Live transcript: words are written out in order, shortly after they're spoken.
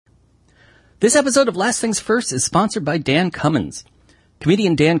This episode of Last Things First is sponsored by Dan Cummins.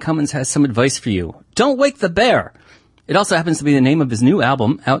 Comedian Dan Cummins has some advice for you. Don't wake the bear! It also happens to be the name of his new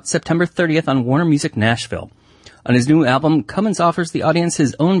album, out September 30th on Warner Music Nashville. On his new album, Cummins offers the audience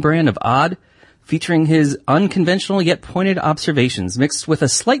his own brand of odd, featuring his unconventional yet pointed observations mixed with a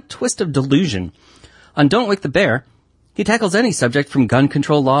slight twist of delusion. On Don't Wake the Bear, he tackles any subject from gun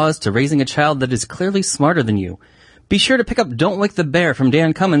control laws to raising a child that is clearly smarter than you. Be sure to pick up Don't Wake the Bear from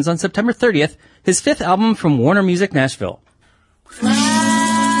Dan Cummins on September 30th, his 5th album from Warner Music Nashville.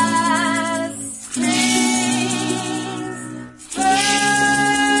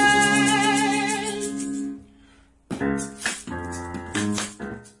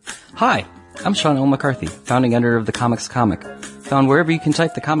 Hi, I'm Sean L. McCarthy, founding editor of The Comics Comic, found wherever you can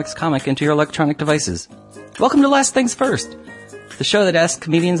type The Comics Comic into your electronic devices. Welcome to Last Things First, the show that asks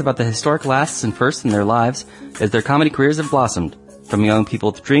comedians about the historic lasts and firsts in their lives as their comedy careers have blossomed, from young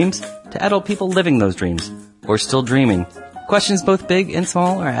people with dreams to adult people living those dreams, or still dreaming. Questions both big and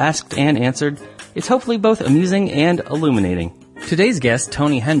small are asked and answered. It's hopefully both amusing and illuminating. Today's guest,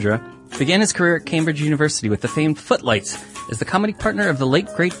 Tony Hendra, began his career at Cambridge University with the famed Footlights as the comedy partner of the late,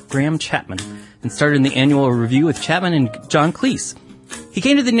 great Graham Chapman, and started in the annual revue with Chapman and John Cleese. He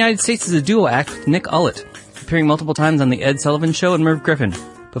came to the United States as a duo act with Nick Ullett, appearing multiple times on the Ed Sullivan Show and Merv Griffin,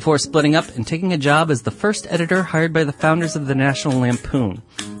 before splitting up and taking a job as the first editor hired by the founders of the National Lampoon.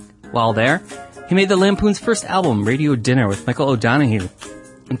 While there, he made the Lampoon's first album, Radio Dinner, with Michael O'Donoghue,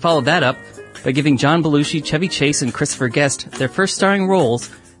 and followed that up by giving John Belushi, Chevy Chase, and Christopher Guest their first starring roles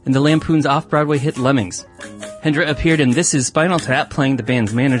in the Lampoon's off-Broadway hit Lemmings. Hendra appeared in This Is Spinal Tap, playing the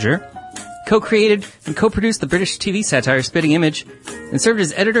band's manager, co-created and co-produced the British TV satire Spitting Image, and served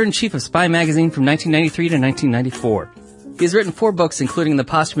as editor-in-chief of Spy magazine from 1993 to 1994. He has written 4 books, including the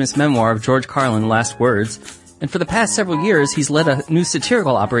posthumous memoir of George Carlin, Last Words, and for the past several years, he's led a new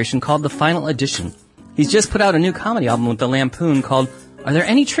satirical operation called The Final Edition. He's just put out a new comedy album with the Lampoon called Are There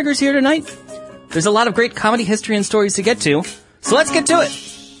Any Triggers Here Tonight? There's a lot of great comedy history and stories to get to, so let's get to it!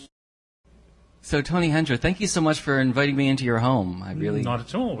 So, Tony Hendra, thank you so much for inviting me into your home. Not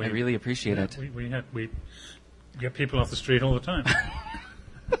at all. I really appreciate it. We get people off the street all the time.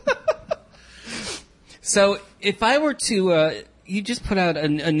 So, if I were to, you just put out a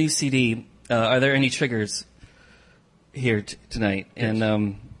new CD. Are there any triggers here tonight? Yes.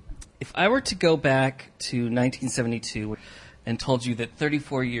 And if I were to go back to 1972 and told you that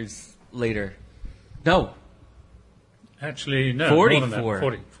 34 years later, no. Actually, no. 44. More than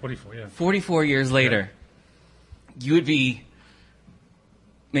that. 44, yeah. 44 years later, you would be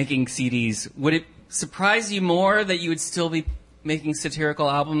making CDs. Would it surprise you more that you would still be making satirical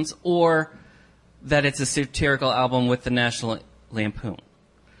albums, or that it's a satirical album with the National Lampoon?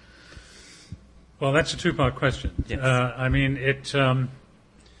 Well, that's a two-part question. Yes. I mean, it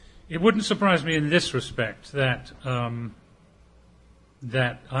wouldn't surprise me in this respect that I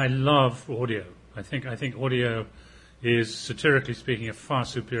love audio. I think audio is, satirically speaking, a far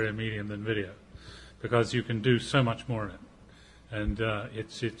superior medium than video, because you can do so much more in it, and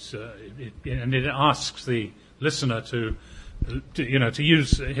it asks the listener to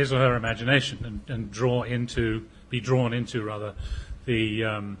use his or her imagination and be drawn into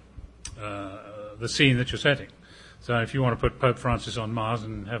the scene that you're setting. So if you want to put Pope Francis on Mars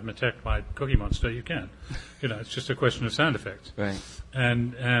and have him attacked by Cookie Monster, you can. It's just a question of sound effects. Right.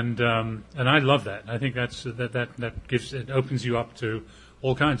 And I love that. I think that opens you up to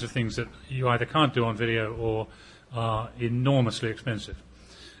all kinds of things that you either can't do on video or are enormously expensive.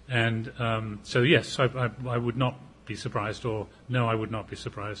 And so yes, I would not be surprised, or no, I would not be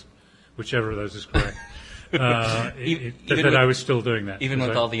surprised, whichever of those is correct. That I was still doing that. Even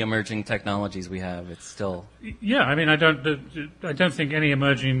with all the emerging technologies we have, it's still... Yeah, I mean, I don't think any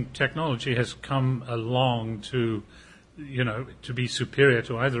emerging technology has come along to be superior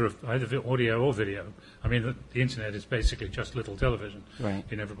to either audio or video. I mean, the internet is basically just little television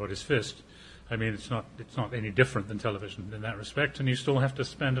in everybody's fist. I mean, it's not any different than television in that respect, and you still have to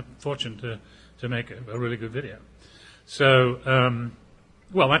spend a fortune to make a really good video. So...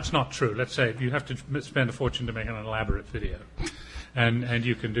 well, that's not true. Let's say you have to spend a fortune to make an elaborate video, and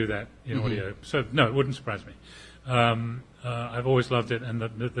you can do that in audio. So no, it wouldn't surprise me. I've always loved it, and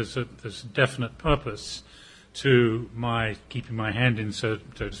there's a definite purpose to my keeping my hand in, so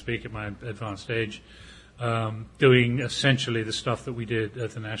to speak, at my advanced age, doing essentially the stuff that we did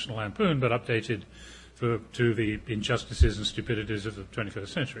at the National Lampoon, but updated to the injustices and stupidities of the 21st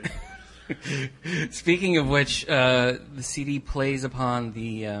century. Speaking of which, the CD plays upon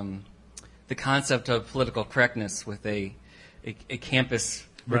the concept of political correctness with a campus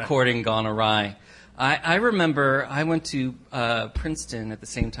recording gone awry. I remember I went to Princeton at the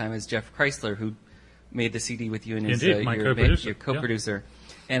same time as Jeff Chrysler, who made the CD with you and his my co-producer. Your co-producer.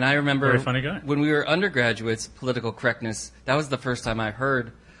 Yeah. And I remember very funny guy. When we were undergraduates, political correctness, that was the first time I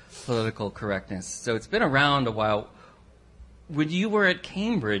heard political correctness. So it's been around a while. When you were at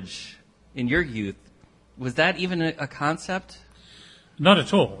Cambridge in your youth, was that even a concept? Not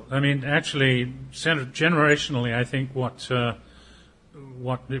at all. I mean, actually, generationally, I think what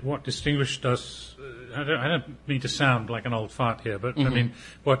distinguished us. I don't mean to sound like an old fart here, but I mean,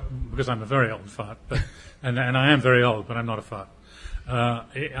 because I'm a very old fart, but and I am very old, but I'm not a fart.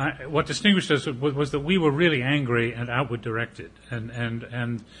 What distinguished us was that we were really angry and outward directed,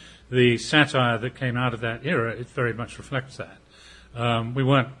 and the satire that came out of that era, it very much reflects that. We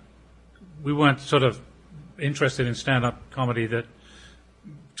weren't sort of interested in stand-up comedy that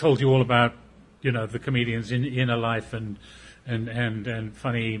told you all about, the comedian's inner life and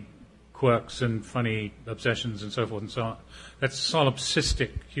funny quirks and funny obsessions and so forth and so on. That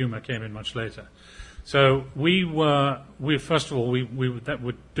solipsistic humor came in much later. So we were doing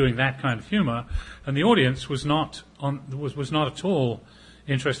that kind of humor, and the audience was not at all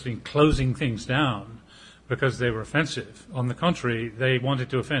interested in closing things down because they were offensive. On the contrary, they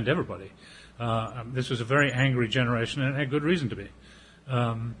wanted to offend everybody. This was a very angry generation, and it had good reason to be.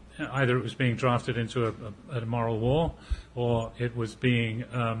 Either it was being drafted into a moral war, or it was being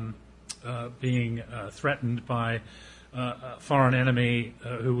threatened by a foreign enemy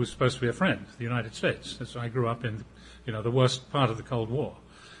who was supposed to be a friend, the United States. So I grew up in, the worst part of the Cold War,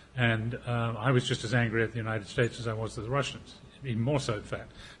 and I was just as angry at the United States as I was at the Russians, even more so, in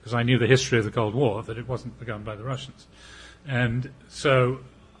fact, because I knew the history of the Cold War, that it wasn't begun by the Russians, and so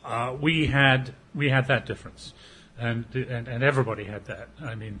we had that difference. And everybody had that.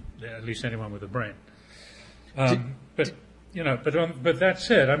 I mean, at least anyone with a brain. But that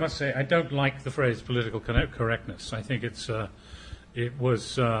said, I must say I don't like the phrase political correctness. I think it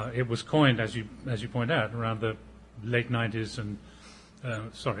was coined, as you point out, around the late 90s and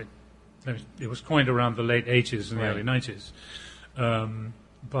it was coined around the late 80s and the early 90s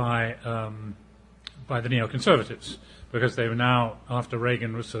by the neoconservatives, because they were now, after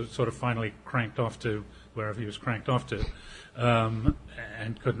Reagan was sort of finally cranked off to wherever he was cranked off to,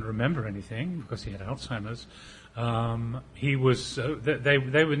 and couldn't remember anything because he had Alzheimer's.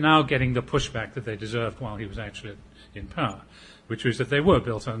 They were now getting the pushback that they deserved while he was actually in power, which was that they were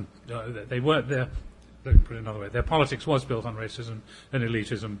built on, let me put it another way, their politics was built on racism and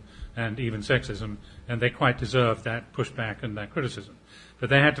elitism and even sexism, and they quite deserved that pushback and that criticism. But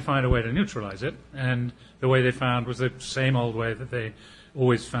they had to find a way to neutralize it, and the way they found was the same old way that they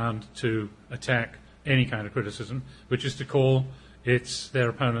always found to attack any kind of criticism, which is to call their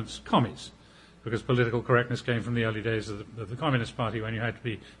opponents commies, because political correctness came from the early days of the Communist Party, when you had to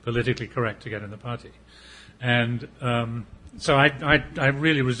be politically correct to get in the party. And so I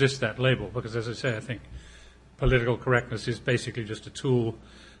really resist that label, because, as I say, I think political correctness is basically just a tool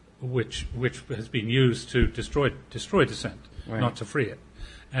which has been used to destroy dissent, not to free it.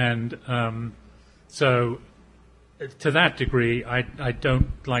 And so to that degree, I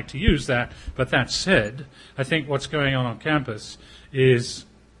don't like to use that. But that said, I think what's going on campus is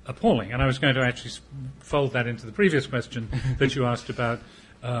appalling. And I was going to actually fold that into the previous question that you asked about,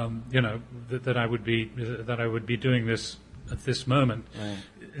 that I would be doing this at this moment. Right.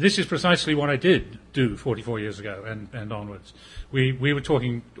 This is precisely what I did do 44 years ago and onwards. We were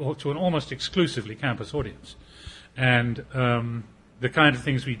talking to an almost exclusively campus audience, and the kind of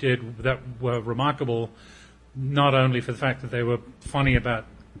things we did that were remarkable, not only for the fact that they were funny about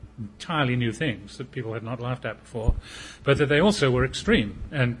entirely new things that people had not laughed at before, but that they also were extreme,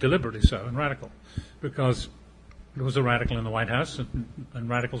 and deliberately so, and radical, because there was a radical in the White House and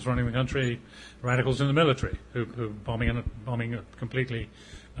radicals running the country, radicals in the military who bombing a completely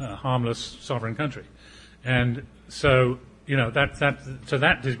harmless sovereign country. And so, that to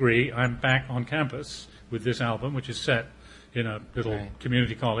that degree, I'm back on campus with this album, which is set in a little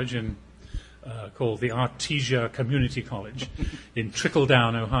community college called the Artesia Community College in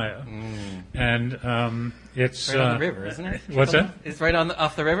Trickledown, Ohio. And it's right on the river, isn't it? What's that? It's right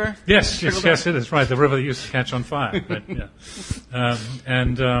off the river? Yes, it is, right. The river that used to catch on fire. But,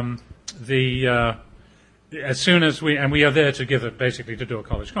 as soon as we are there to basically to do a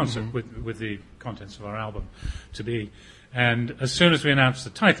college concert with the contents of our album to be. And as soon as we announce the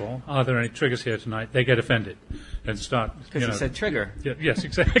title, Are There Any Triggers Here Tonight?, they get offended and start... Because you said trigger. Yes,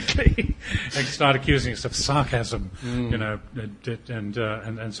 exactly. And start accusing us of sarcasm,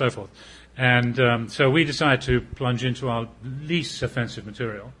 and so forth. And so we decided to plunge into our least offensive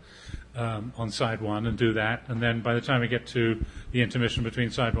material, on side one and do that, and then by the time we get to the intermission between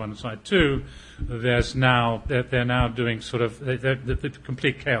side one and side two, they're now doing sort of the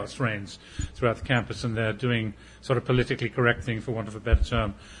complete chaos reigns throughout the campus, and they're doing sort of politically correct thing, for want of a better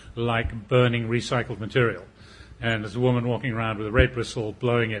term, like burning recycled material, and there's a woman walking around with a rape whistle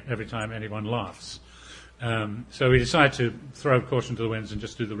blowing it every time anyone laughs. So we decided to throw caution to the winds and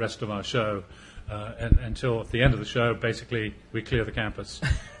just do the rest of our show. And until at the end of the show, basically, we clear the campus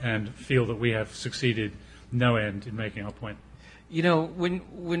and feel that we have succeeded no end in making our point. You know,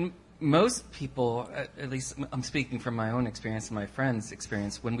 when most people, at least I'm speaking from my own experience and my friends'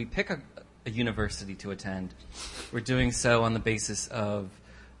 experience, when we pick a university to attend, we're doing so on the basis of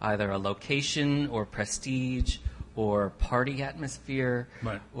either a location or prestige or party atmosphere,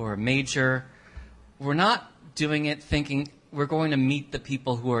 right, or a major. We're not doing it thinking we're going to meet the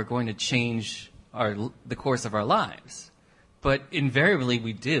people who are going to change the course of our lives, but invariably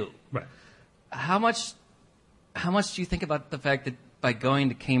we do. Right. How much do you think about the fact that by going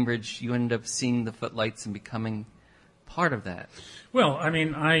to Cambridge, you end up seeing the Footlights and becoming part of that? Well, I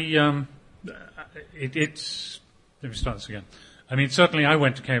mean, it's. Let me start this again. I mean, certainly I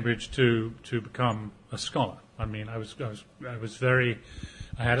went to Cambridge to become a scholar. I mean, I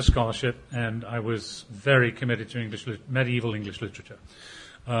had a scholarship, and I was very committed to medieval English literature.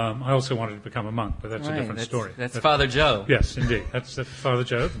 I also wanted to become a monk, but that's a different story. That's Father Joe. Yes, indeed. That's Father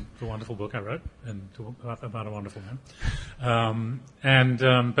Joe, the wonderful book I wrote, and about a wonderful man.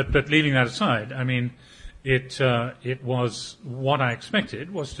 But leaving that aside, I mean, it was what I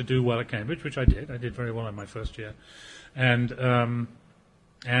expected was to do well at Cambridge, which I did. I did very well in my first year, and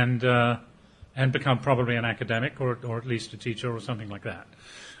become probably an academic or at least a teacher or something like that.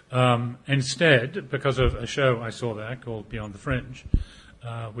 Instead, because of a show I saw there called Beyond the Fringe,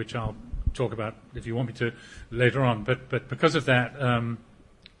 which I'll talk about if you want me to later on, but because of that,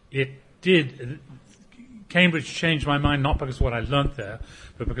 Cambridge changed my mind, not because of what I learnt there,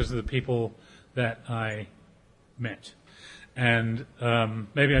 but because of the people that I met. And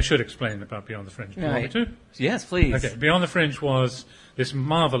maybe I should explain about Beyond the Fringe. Do you want me to? Yes, please. Okay. Beyond the Fringe was this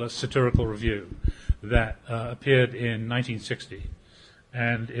marvelous satirical revue that appeared in 1960,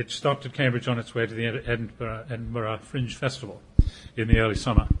 and it stopped at Cambridge on its way to the Edinburgh Fringe Festival in the early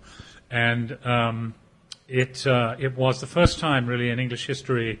summer. And it was the first time, really, in English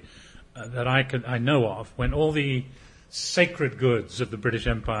history that I know of when all the sacred goods of the British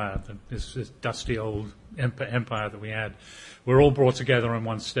Empire, this dusty old empire that we had, were all brought together on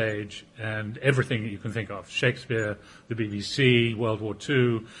one stage, and everything that you can think of, Shakespeare, the BBC, World War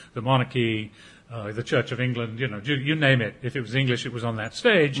II, the monarchy, the Church of England, you name it. If it was English, it was on that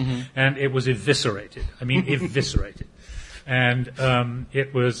stage, and it was eviscerated. I mean, eviscerated. And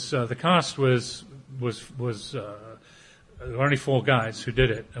it was, the cast was there were only 4 guys who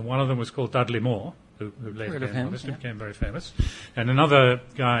did it, and one of them was called Dudley Moore, who later became very famous. And another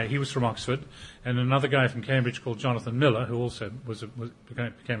guy, he was from Oxford, and another guy from Cambridge called Jonathan Miller, who also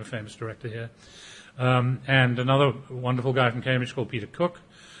became a famous director here. And another wonderful guy from Cambridge called Peter Cook,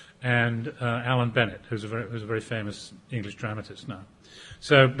 and Alan Bennett, who's a very famous English dramatist now.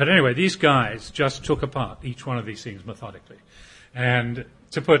 So, but anyway, these guys just took apart each one of these things methodically. And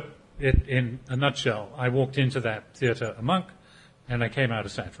to put it in a nutshell, I walked into that theatre a monk, and I came out a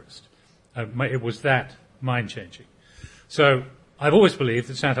satirist. It was that mind-changing. So I've always believed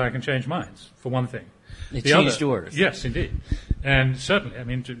that satire can change minds, for one thing. It changed yours. Yes, indeed. And certainly, I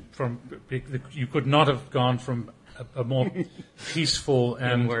mean, you could not have gone from a more peaceful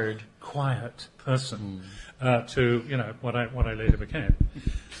and quiet person to what I later became.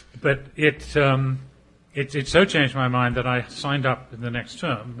 But it so changed my mind that I signed up in the next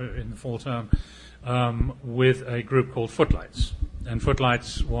term, in the fall term, with a group called Footlights. And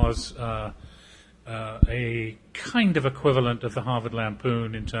Footlights was a kind of equivalent of the Harvard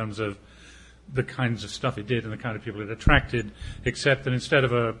Lampoon in terms of the kinds of stuff it did and the kind of people it attracted, except that instead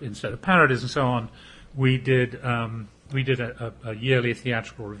of parodies and so on, we did a yearly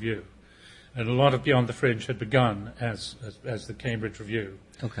theatrical review. And a lot of Beyond the Fringe had begun as the Cambridge Review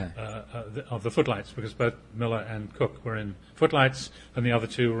of the Footlights, because both Miller and Cook were in Footlights, and the other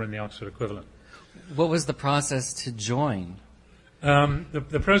 2 were in the Oxford equivalent. What was the process to join?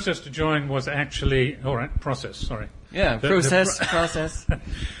 The process to join was actually process. Sorry. Yeah, process.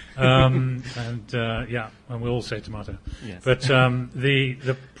 And we all say tomato. Yes. But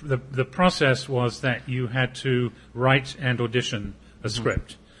the process was that you had to write and audition a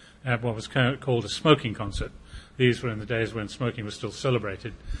script at what was called a smoking concert. These were in the days when smoking was still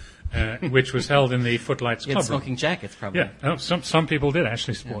celebrated, which was held in the Footlights Club. Smoking jackets, probably. Yeah, some people did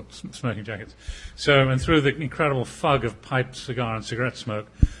actually sport smoking jackets. So, and through the incredible fug of pipe, cigar, and cigarette smoke,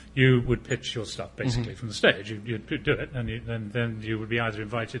 you would pitch your stuff basically from the stage. You'd do it, and then you would be either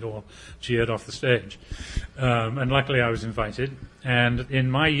invited or jeered off the stage. And luckily I was invited. And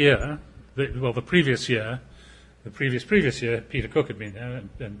in my year, the previous year, Peter Cook had been there,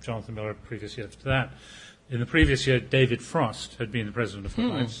 and Jonathan Miller previous year to that. In the previous year, David Frost had been the president of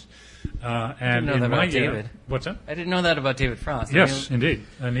Footlights. And I didn't know that in my about year, David. What's that? I didn't know that about David Frost. Yes, indeed.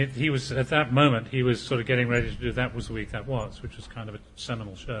 And he was, at that moment, he was sort of getting ready to do That Was the Week That Was, which was kind of a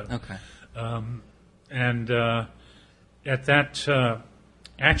seminal show. Okay. At that,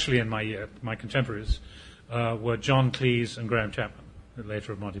 actually in my year, my contemporaries were John Cleese and Graham Chapman,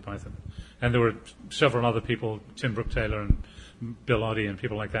 later of Monty Python. And there were several other people, Tim Brooke Taylor and Bill Oddie and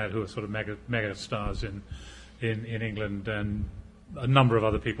people like that, who were sort of mega stars in England, and a number of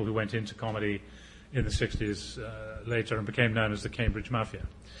other people who went into comedy in the 60s later and became known as the Cambridge Mafia.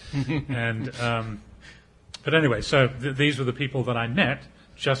 And but anyway, so these were the people that I met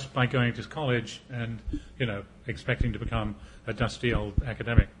just by going to college and, expecting to become a dusty old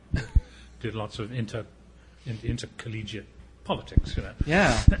academic. Did lots of intercollegiate politics,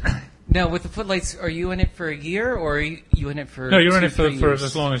 Yeah. Now, with the Footlights, are you in it for a year, or are you in it for? No, you're in it 3 for years?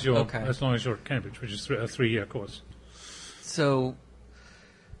 as long as you're Okay. at Cambridge, which is a 3-year course. So,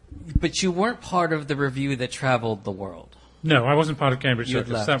 but you weren't part of the review that traveled the world. No, I wasn't part of Cambridge You had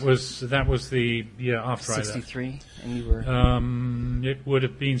Circus. left. That was the year after I left. 63, and you were. It would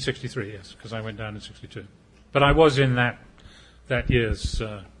have been 63, yes, because I went down in 62. But I was in that year's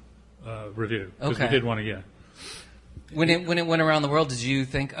review, because we Okay. did one a year. When it went around the world, did you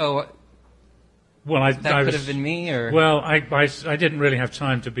think, oh, Well, I that was, could have been me, or? Well, I didn't really have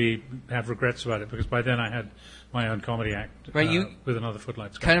time to have regrets about it, because by then I had my own comedy act Right, with another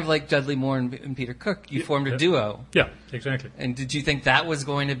Footlights guy. Kind of like Dudley Moore and Peter Cook, you formed a duo. Yeah, exactly. And did you think that was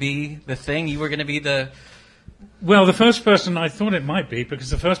going to be the thing? You were going to be the... Well, the first person I thought it might be, because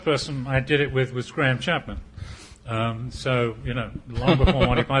the first person I did it with was Graham Chapman. So, long before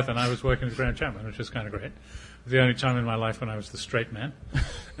Monty Python, I was working with Graham Chapman, which was kind of great. It was the only time in my life when I was the straight man.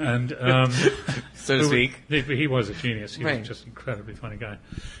 And So to speak. He was a genius. He Right. was just an incredibly funny guy.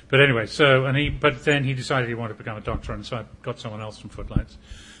 But anyway, but then he decided he wanted to become a doctor, and so I got someone else from Footlights,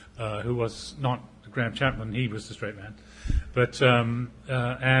 who was not Graham Chapman. He was the straight man. But,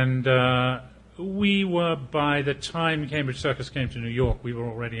 we were, by the time Cambridge Circus came to New York, we were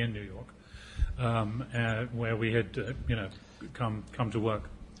already in New York, where we had, come to work.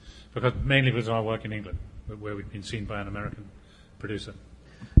 Mainly because of our work in England, where we'd been seen by an American producer.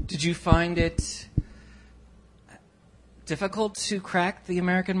 Did you find it difficult to crack the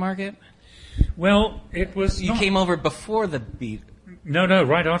American market? Well, it was. You came over before the beat. No,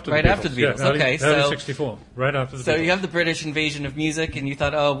 right after the Beatles. Right after the Beatles, Yeah, okay, early so- 64, right after the So Beatles. you have the British invasion of music, and you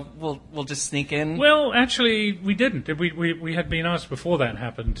thought, oh, we'll just sneak in. Well, actually, we didn't. We had been asked before that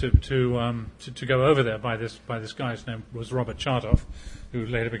happened to go over there by this guy. His name was Robert Chartoff, who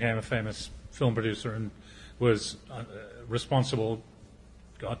later became a famous film producer and was responsible,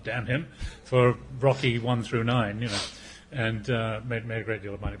 God damn him, for Rocky 1 through 9, and made a great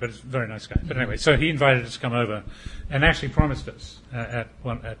deal of money. But he's a very nice guy. But anyway, so he invited us to come over, and actually promised us at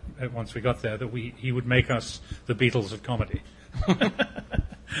once we got there that he would make us the Beatles of comedy.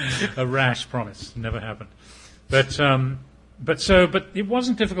 A rash promise, never happened. But it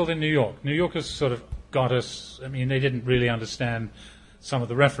wasn't difficult in New York. New Yorkers sort of got us. I mean, they didn't really understand some of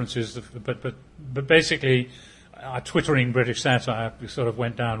the references, but basically, our twittering British satire sort of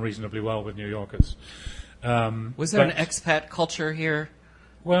went down reasonably well with New Yorkers. Was there an expat culture here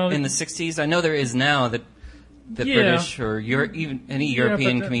well in the 60s? I know there is now that Yeah. British or even any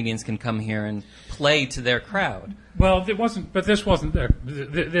European but comedians can come here and play to their crowd. Well, it wasn't, but this wasn't there.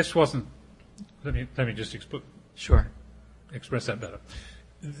 This wasn't. Let me just Sure. express that better.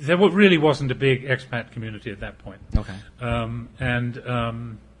 There really wasn't a big expat community at that point. Okay.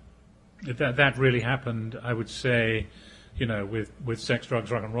 That really happened, I would say, with sex, drugs,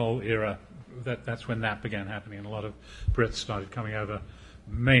 rock and roll era. That's when that began happening, and a lot of Brits started coming over,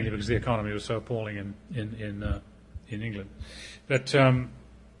 mainly because the economy was so appalling in England. But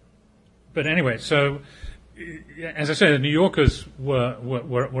anyway, so as I say, the New Yorkers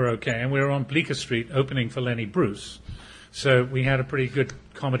were okay, and we were on Bleecker Street opening for Lenny Bruce, so we had a pretty good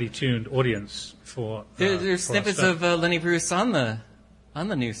comedy-tuned audience for. There's for our snippets stuff. of Lenny Bruce on the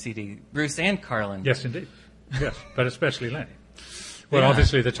new CD. Bruce and Carlin. Yes, indeed. Yes, but especially Lenny. Well, Yeah.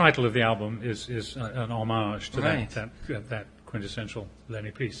 obviously, the title of the album is an homage to Right. that quintessential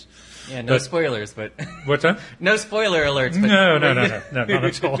Lenny piece. Yeah, no But- spoilers, but What's that? no spoiler alerts. But No, not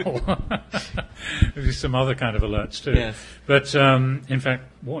at all. There's some other kind of alerts too. Yes. But in fact,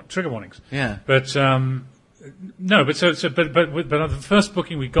 trigger warnings. Yeah. But No, but the first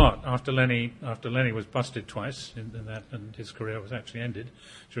booking we got after Lenny was busted twice, and his career was actually ended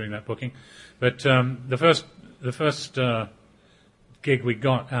during that booking. But the first gig we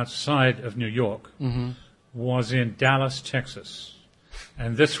got outside of New York was in Dallas, Texas,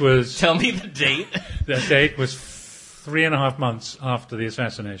 and this was. Tell me the date. The date was 3.5 months after the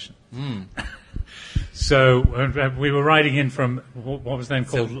assassination. So we were riding in from what was then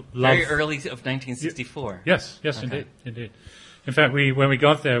called Love. Very early of 1964. Yes, okay. Indeed. In fact, when we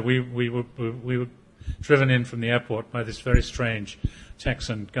got there, we were driven in from the airport by this very strange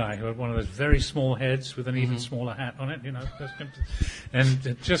Texan guy who had one of those very small heads with an even smaller hat on it,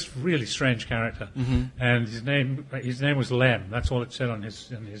 and just really strange character. And his name was Lem. That's all it said on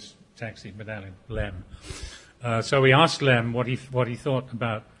his taxi medallion, Lem. So we asked Lem what he thought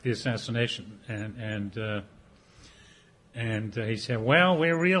about the assassination, and he said, "Well,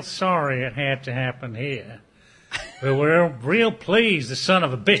 we're real sorry it had to happen here, but we're real pleased the son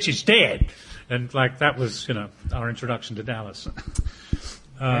of a bitch is dead." And that was our introduction to Dallas.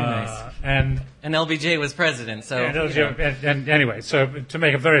 Very nice. And LBJ was president, so and anyway, so to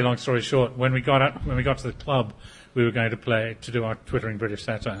make a very long story short, when we got to the club we were going to do our twittering British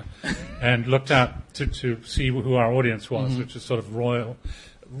satire, and looked out to see who our audience was, which was sort of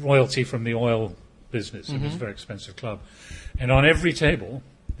royalty from the oil business. It was a very expensive club. And on every table,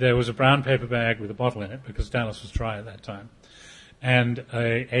 there was a brown paper bag with a bottle in it, because Dallas was dry at that time, and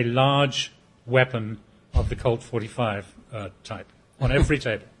a large weapon of the Colt 45 type on every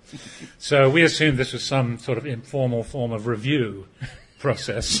table. So we assumed this was some sort of informal form of review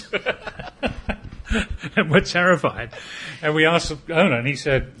process. And we're terrified. And we asked the owner, and he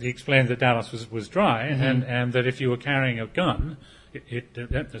explained that Dallas was dry, and that if you were carrying a gun,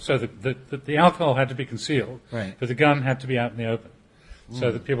 so the alcohol had to be concealed, right, but the gun had to be out in the open,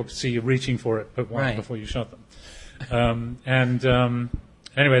 so that people could see you reaching for it but once before you shot them.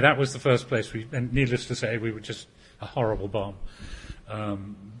 Anyway, that was the first place. And needless to say, we were just a horrible bomb.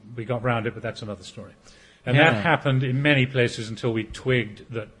 We got round it, but that's another story. And that happened in many places until we twigged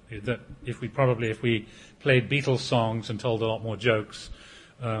that if we played Beatles songs and told a lot more jokes,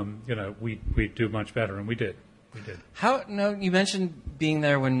 we'd do much better, and we did. You mentioned being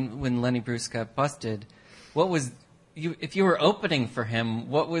there when Lenny Bruce got busted. What was if you were opening for him?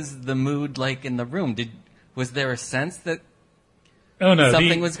 What was the mood like in the room? Was there a sense that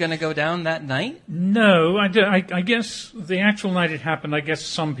something was going to go down that night? No, I guess the actual night it happened, I guess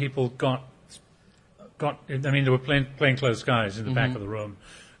some people got. There were plainclothes guys in the back of the room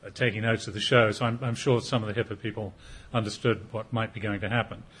taking notes of the show, so I'm sure some of the hipper people understood what might be going to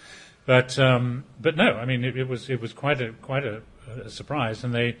happen. But no, it was quite a surprise,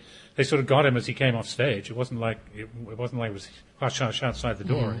 and they sort of got him as he came off stage. It wasn't like it was hush outside the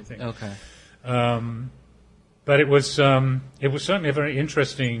door or anything. Okay. But it was certainly a very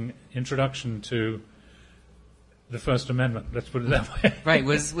interesting introduction to the First Amendment. Let's put it that way. Right.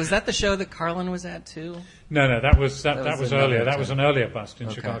 Was that the show that Carlin was at too? No. That was earlier. That was an earlier bust in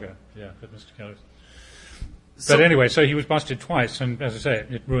Chicago. Yeah, at Mr. Kelly's. But anyway, so he was busted twice, and as I say,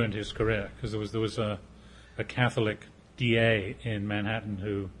 it ruined his career, because there was a Catholic DA in Manhattan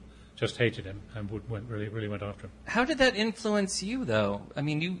who just hated him and really went after him. How did that influence you, though? I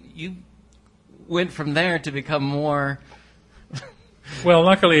mean, you went from there to become more. Well,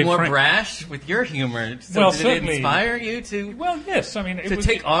 luckily, more brash with your humor. So did it inspire you to? Well, yes. To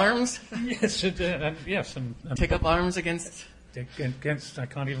take arms. Yes, yes, and take up arms against. I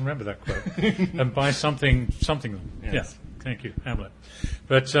can't even remember that quote. And by something. Yes. Yeah. Thank you, Hamlet.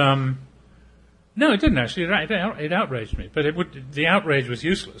 But no, it didn't actually. It outraged me. But the outrage was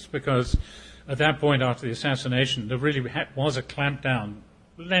useless, because at that point after the assassination, there really was a clampdown.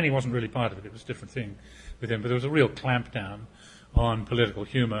 Lenny wasn't really part of it. It was a different thing with him. But there was a real clampdown on political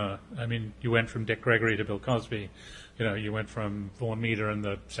humor. I mean, you went from Dick Gregory to Bill Cosby. You went from Vaughn Meader and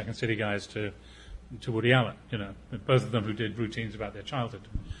the Second City guys to Woody Allen. Both of them who did routines about their childhood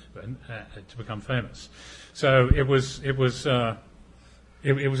to become famous. So it was a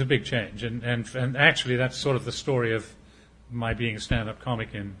big change, and actually that's sort of the story of my being a stand-up comic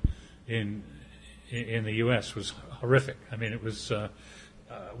in the U.S. was horrific. I mean, it was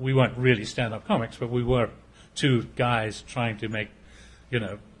we weren't really stand-up comics, but we were two guys trying to make,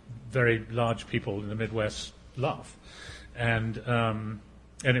 very large people in the Midwest laugh, and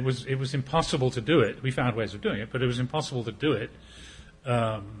it was impossible to do it. We found ways of doing it, but it was impossible to do it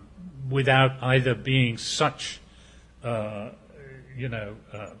without either being such, such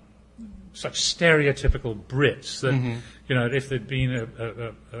stereotypical Brits that if there'd been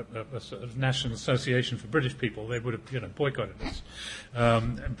a sort of National Association for British People, they would have boycotted us.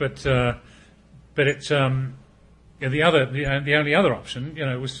 but it's the only other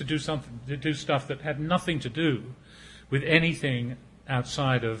option, was to do stuff that had nothing to do with anything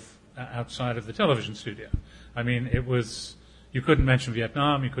outside of the television studio. I mean, you couldn't mention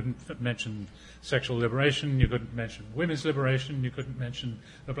Vietnam, you couldn't mention sexual liberation, you couldn't mention women's liberation, you couldn't mention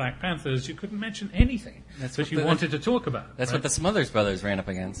the Black Panthers, you couldn't mention anything that you wanted to talk about. That's right? What the Smothers Brothers ran up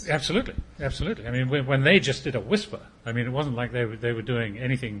against. Absolutely. I mean, when they just did a whisper, I mean, it wasn't like they were doing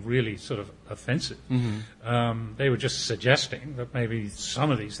anything really sort of offensive. Mm-hmm. They were just suggesting that maybe some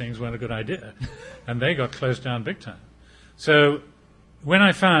of these things weren't a good idea, and they got closed down big time. So when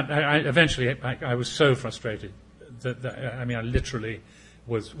I found, eventually I was so frustrated that I literally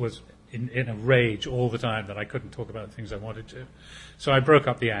was in a rage all the time that I couldn't talk about the things I wanted to. So I broke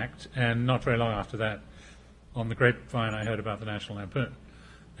up the act, and not very long after that, on the grapevine, I heard about the National Lampoon.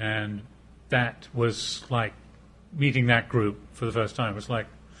 And that was like meeting that group for the first time. It was like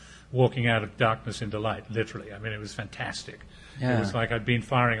walking out of darkness into light, literally. I mean, it was fantastic. Yeah. It was like I'd been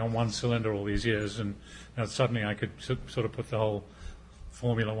firing on one cylinder all these years, and suddenly I could sort of put the whole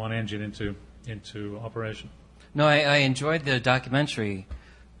Formula One engine into operation. No, I enjoyed the documentary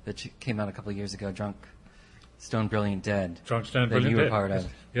that came out a couple of years ago, Drunk, Stone, Brilliant, Dead. Drunk, Stone, Brilliant, Dead. That you were part of.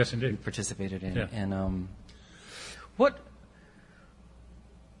 Yes, indeed. You participated in. Yeah. And what...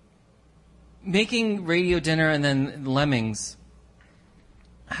 Making Radio Dinner and then Lemmings,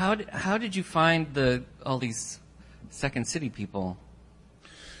 how did you find all these Second City people?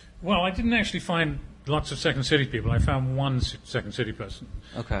 Well, I didn't actually find lots of Second City people. I found one Second City person.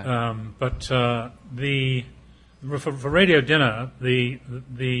 Okay. But for Radio Dinner, the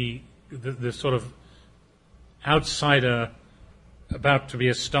sort of outsider about to be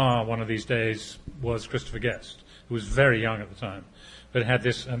a star one of these days was Christopher Guest, who was very young at the time, but had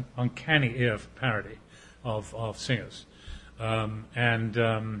this uncanny ear for parody of singers.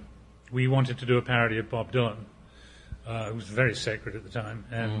 We wanted to do a parody of Bob Dylan, who was very sacred at the time,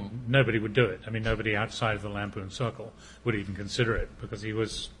 and nobody would do it. I mean, nobody outside of the Lampoon circle would even consider it because he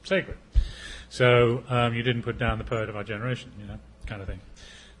was sacred. So you didn't put down the poet of our generation, kind of thing.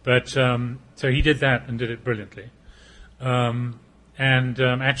 But so he did that and did it brilliantly.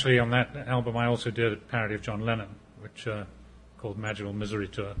 Actually, on that album, I also did a parody of John Lennon, which called Magical Misery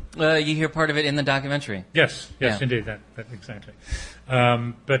Tour. You hear part of it in the documentary. Yes, yeah. Indeed, that exactly.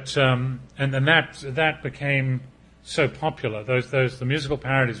 And that became so popular. The musical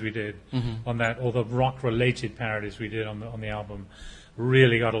parodies we did on that, or the rock-related parodies we did on the album,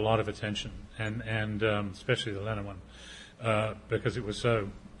 really got a lot of attention, and especially the Lennon one, because it was so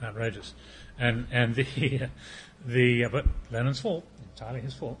outrageous. And but Lennon's fault, entirely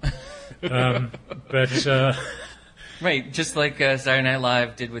his fault. Right, just like Saturday Night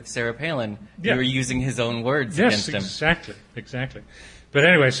Live did with Sarah Palin. Yeah. You were using his own words against him. Yes, exactly. But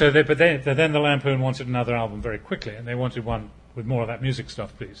anyway, then the Lampoon wanted another album very quickly, and they wanted one with more of that music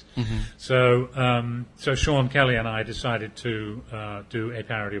stuff, please. Mm-hmm. So Sean Kelly and I decided to do a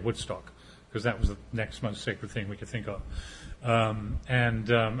parody of Woodstock, because that was the next most sacred thing we could think of.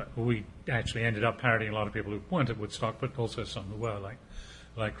 We actually ended up parodying a lot of people who weren't at Woodstock, but also some who were,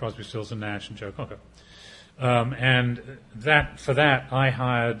 like Crosby, Stills and Nash and Joe Cocker. For that, I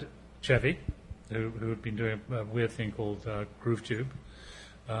hired Chevy, who had been doing a weird thing called Groove Tube,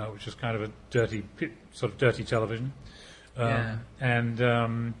 which is kind of a dirty television.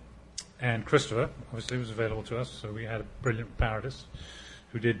 And Christopher, obviously, was available to us, so we had a brilliant parodist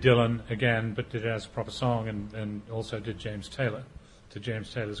who did Dylan again, but did it as a proper song, and also did James Taylor, to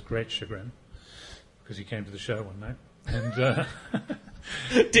James Taylor's great chagrin, because he came to the show one night. And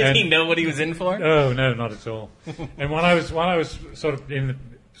did he know what he was in for? Oh no, not at all. And while I was sort of in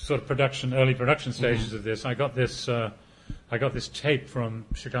the early production stages of this, I got this tape from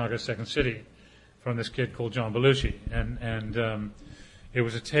Chicago Second City from this kid called John Belushi, and it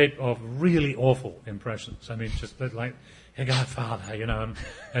was a tape of really awful impressions. I mean, just like Hey Godfather,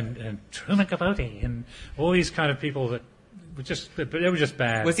 and Truman Capote, and all these kind of people that they were just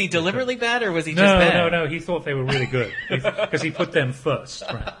bad. Was he deliberately bad, or was he just bad? No. He thought they were really good because he put them first.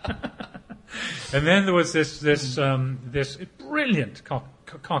 Right? And then there was this brilliant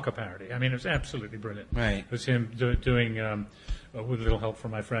Cocker parody. I mean, it was absolutely brilliant. Right. It was him doing with a little help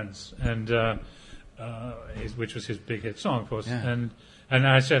from my friends, and which was his big hit song, of course. Yeah. And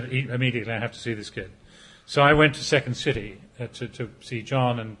I said immediately, I have to see this kid. So I went to Second City to see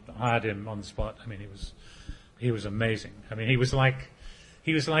John and hired him on the spot. I mean, he was amazing. I mean, he was like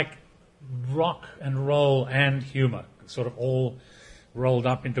rock and roll and humor, sort of all rolled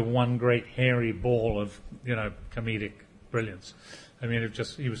up into one great hairy ball of comedic brilliance. I mean,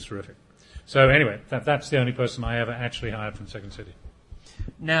 he was terrific. So anyway, that's the only person I ever actually hired from Second City.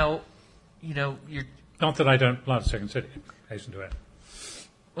 Now, you're... Not that I don't love Second City, hasten to add.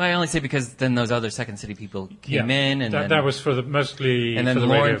 Well, I only say because then those other Second City people came in, and that was for the mostly. And then for the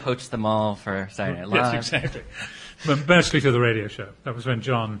Lauren radio. poached them all for Saturday Night Live. Yes, exactly. But mostly for the radio show. That was when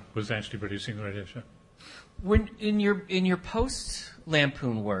John was actually producing the radio show. When in your post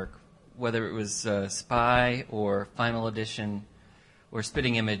Lampoon work, whether it was Spy or Final Edition or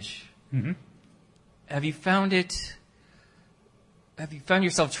Spitting Image, have you found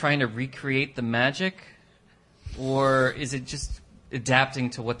yourself trying to recreate the magic, or is it just adapting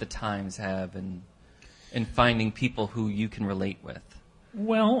to what the times have and finding people who you can relate with?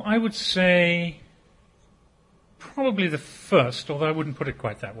 Well, I would say probably the first, although I wouldn't put it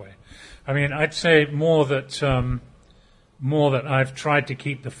quite that way. I mean, I'd say more that I've tried to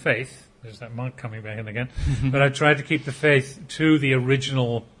keep the faith. There's that monk coming back in again. But I've tried to keep the faith to the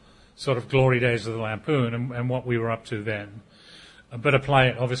original sort of glory days of the Lampoon and what we were up to then. But apply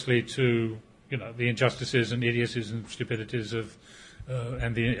it, obviously, to the injustices and idiocies and stupidities of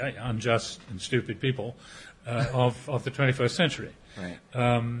and the unjust and stupid people of the 21st century. Right.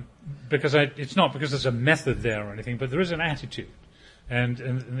 Because it's not because there's a method there or anything, but there is an attitude. And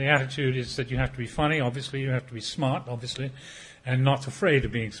the attitude is that you have to be funny, obviously, you have to be smart, obviously, and not afraid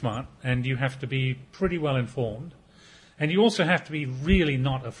of being smart, and you have to be pretty well informed. And you also have to be really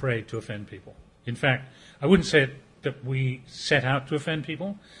not afraid to offend people. In fact, I wouldn't say that we set out to offend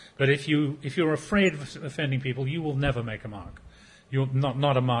people, but if you're afraid of offending people, you will never make a mark. You're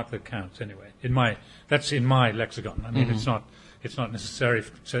not a mark that counts anyway. That's in my lexicon. I mean, it's not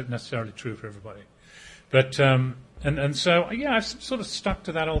necessarily true for everybody. But and so I've sort of stuck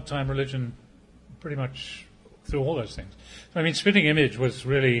to that old time religion pretty much through all those things. I mean, Spitting Image was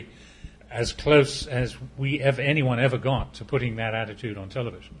really as close as anyone ever got to putting that attitude on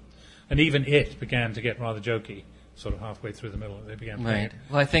television, and even it began to get rather jokey. Sort of halfway through the middle, they began playing it.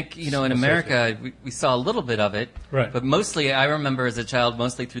 Well, I think, in America, we saw a little bit of it. Right. But mostly, I remember as a child,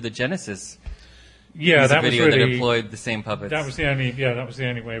 mostly through the Genesis that video was really, that employed the same puppets. That was the only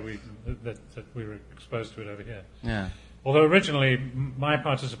way that we were exposed to it over here. Yeah. Although originally, my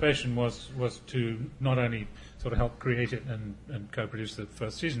participation was to not only sort of help create it and co-produce the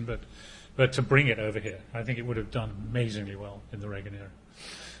first season, but to bring it over here. I think it would have done amazingly well in the Reagan era.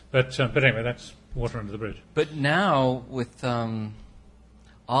 But anyway, that's water under the bridge. But now, with all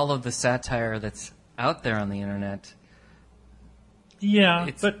of the satire that's out there on the internet... Yeah,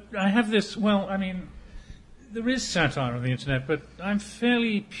 but I have this... Well, I mean, there is satire on the internet, but I'm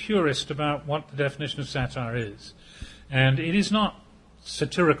fairly purist about what the definition of satire is. And it is not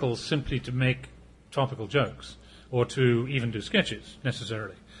satirical simply to make topical jokes or to even do sketches,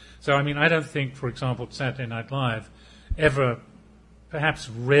 necessarily. So, I mean, I don't think, for example, Saturday Night Live ever... perhaps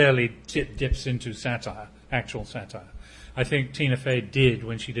rarely dips into satire, actual satire. I think Tina Fey did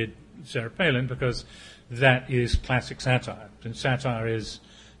when she did Sarah Palin, because that is classic satire. And satire is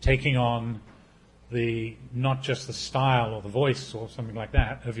taking on not just the style or the voice or something like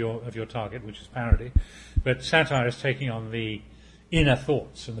that of your target, which is parody, but satire is taking on the inner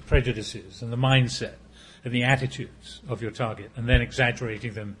thoughts and the prejudices and the mindset and the attitudes of your target, and then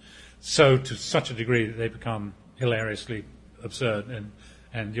exaggerating them to such a degree that they become hilariously absurd,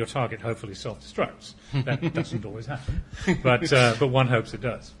 and your target hopefully self-destructs. That doesn't always happen, but one hopes it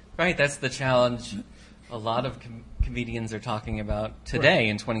does. Right, that's the challenge a lot of comedians are talking about today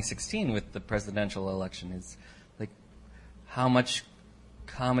in 2016 with the presidential election. Is like, how much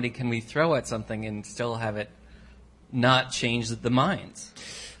comedy can we throw at something and still have it not change the minds?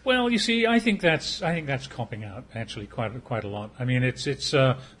 Well, you see, I think that's copping out actually quite a lot. I mean, it's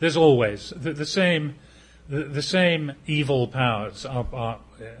there's always the same. The same evil powers are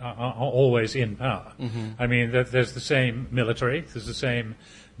always in power. Mm-hmm. I mean, there's the same military, there's the same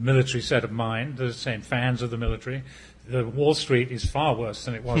military set of mind, there's the same fans of the military. The Wall Street is far worse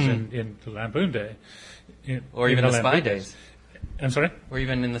than it was in the Lampoon day. Or even the Spy days. I'm sorry? Or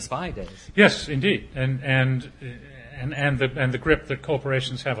even in the Spy days. Yes, indeed. And the grip that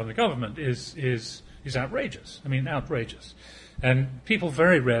corporations have on the government is outrageous. I mean, outrageous. And people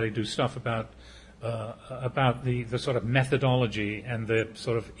very rarely do stuff about the sort of methodology and the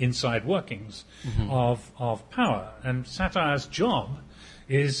sort of inside workings of power. And satire's job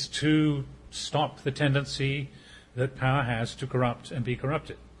is to stop the tendency that power has to corrupt and be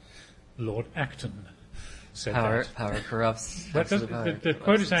corrupted. Lord Acton said that. Power corrupts. The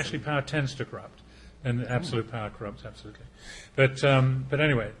quote is actually power tends to corrupt, and absolute power corrupts absolutely. But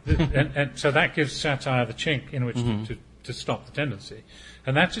anyway, and so that gives satire the chink in which to stop the tendency.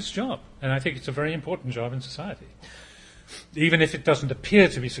 And that's its job. And I think it's a very important job in society. Even if it doesn't appear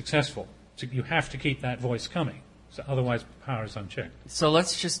to be successful, you have to keep that voice coming. So otherwise, power is unchecked. So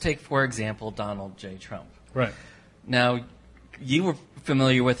let's just take, for example, Donald J. Trump. Right. Now, you were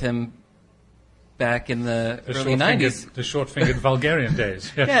familiar with him back in the early 90s. The short-fingered Vulgarian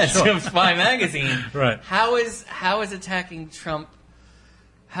days. Yeah, yes, sure. Spy Magazine. Right. How is attacking Trump,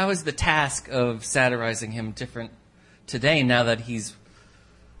 how is the task of satirizing him different today now that he's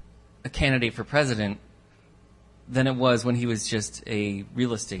a candidate for president than it was when he was just a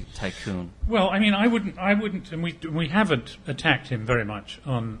real estate tycoon? Well, I mean, I wouldn't, and we haven't attacked him very much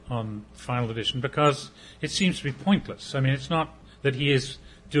on Final Edition because it seems to be pointless. I mean, it's not that he is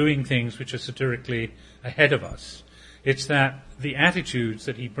doing things which are satirically ahead of us. It's that the attitudes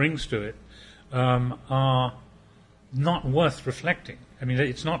that he brings to it are not worth reflecting. I mean,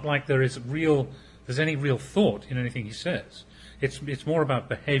 it's not like there's any real thought in anything he says. It's more about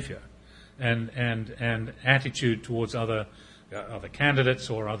behavior and attitude towards other candidates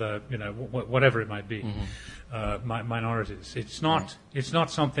or other, whatever it might be, minorities. It's not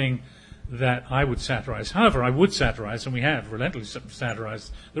something that I would satirize. However, I would satirize, and we have relentlessly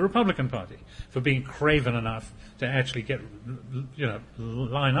satirized the Republican Party for being craven enough to actually get,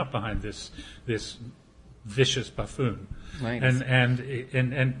 line up behind this vicious buffoon, right.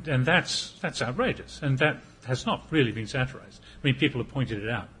 and that's outrageous, and that has not really been satirized. I mean, people have pointed it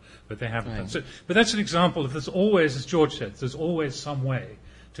out, but they haven't done so. But that's an example of there's always, as George said, there's always some way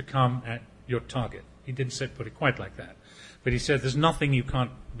to come at your target. He didn't put it quite like that, but he said there's nothing you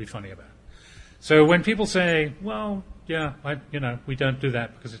can't be funny about. So when people say, well, yeah, we don't do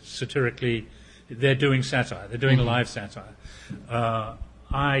that because it's satirically, they're doing satire, they're doing live satire,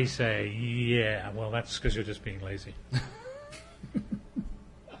 I say, yeah, well, that's because you're just being lazy.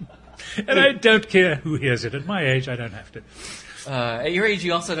 And I don't care who hears it. At my age, I don't have to. At your age,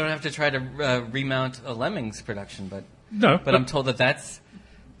 you also don't have to try to remount a Lemmings production, but no. But I'm told that's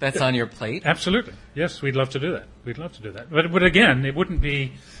on your plate. Absolutely, yes. We'd love to do that. We'd love to do that. But again, it wouldn't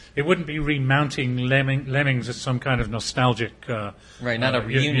be remounting Lemmings as some kind of nostalgic. Right, not a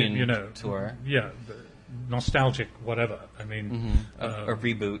reunion tour. Yeah, nostalgic whatever. I mean, a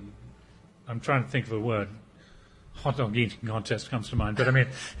reboot. I'm trying to think of a word. Hot dog eating contest comes to mind, but I mean,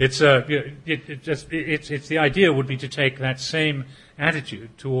 it's the idea would be to take that same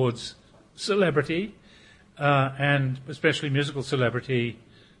attitude towards celebrity, and especially musical celebrity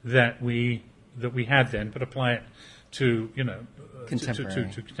that we had then, but apply it to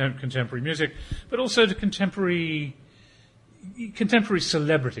contemporary music, but also to contemporary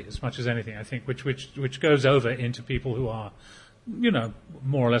celebrity as much as anything. I think which goes over into people who are,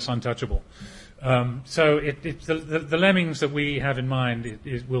 more or less untouchable. So the Lemmings that we have in mind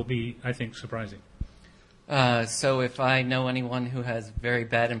will be, I think, surprising. So if I know anyone who has very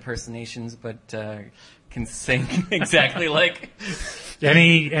bad impersonations but can sing exactly like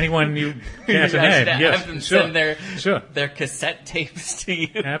anyone you care to name, yes, have them sure, send their cassette tapes to you.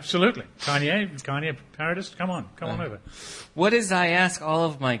 Absolutely, Kanye parodist, come on over. What is? I ask all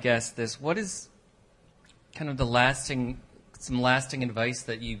of my guests this. What is kind of some lasting advice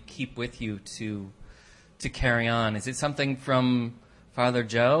that you keep with you to carry on? Is it something from Father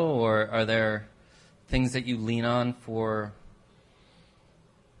Joe, or are there things that you lean on for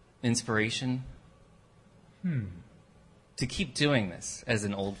inspiration? To keep doing this as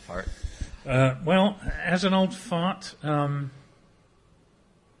an old fart? Well, as an old fart, I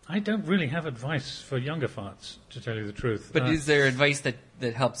don't really have advice for younger farts, to tell you the truth. But is there advice that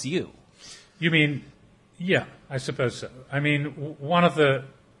helps you? You mean... Yeah, I suppose so. I mean, one of the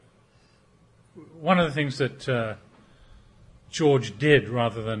things that George did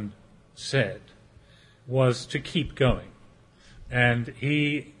rather than said was to keep going, and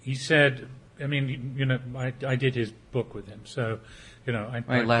he said, I mean, I did his book with him, so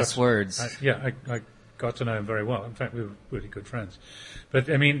I last words. I got to know him very well. In fact, we were really good friends.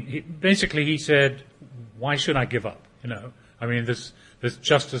 But I mean, he said, why should I give up? I mean, there's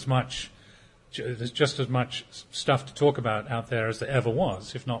just as much stuff to talk about out there as there ever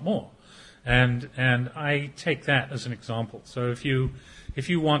was, if not more. And I take that as an example. So if you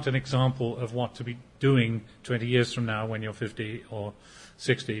want an example of what to be doing 20 years from now when you're 50 or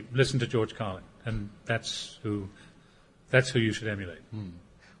 60, listen to George Carlin, and that's who you should emulate.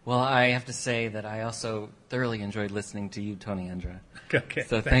 Well, I have to say that I also thoroughly enjoyed listening to you, Tony Hendra. Okay.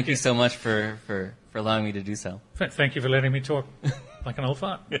 So thank you so much for allowing me to do so. Thank you for letting me talk like an old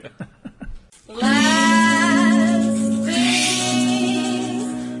fart.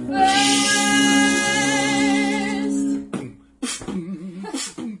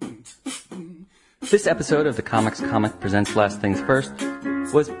 This episode of The Comics Comic Presents Last Things First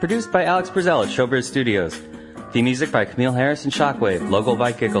was produced by Alex Brazell at Showbiz Studios. Theme music by Camille Harris and Shockwave, logo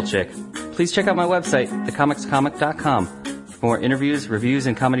by Giggle Chick. Please check out my website, thecomicscomic.com, for more interviews, reviews,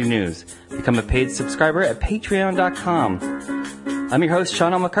 and comedy news. Become a paid subscriber at patreon.com. I'm your host,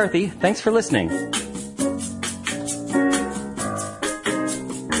 Sean L. McCarthy. Thanks for listening.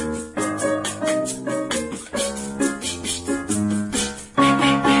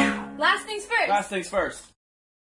 Last things first.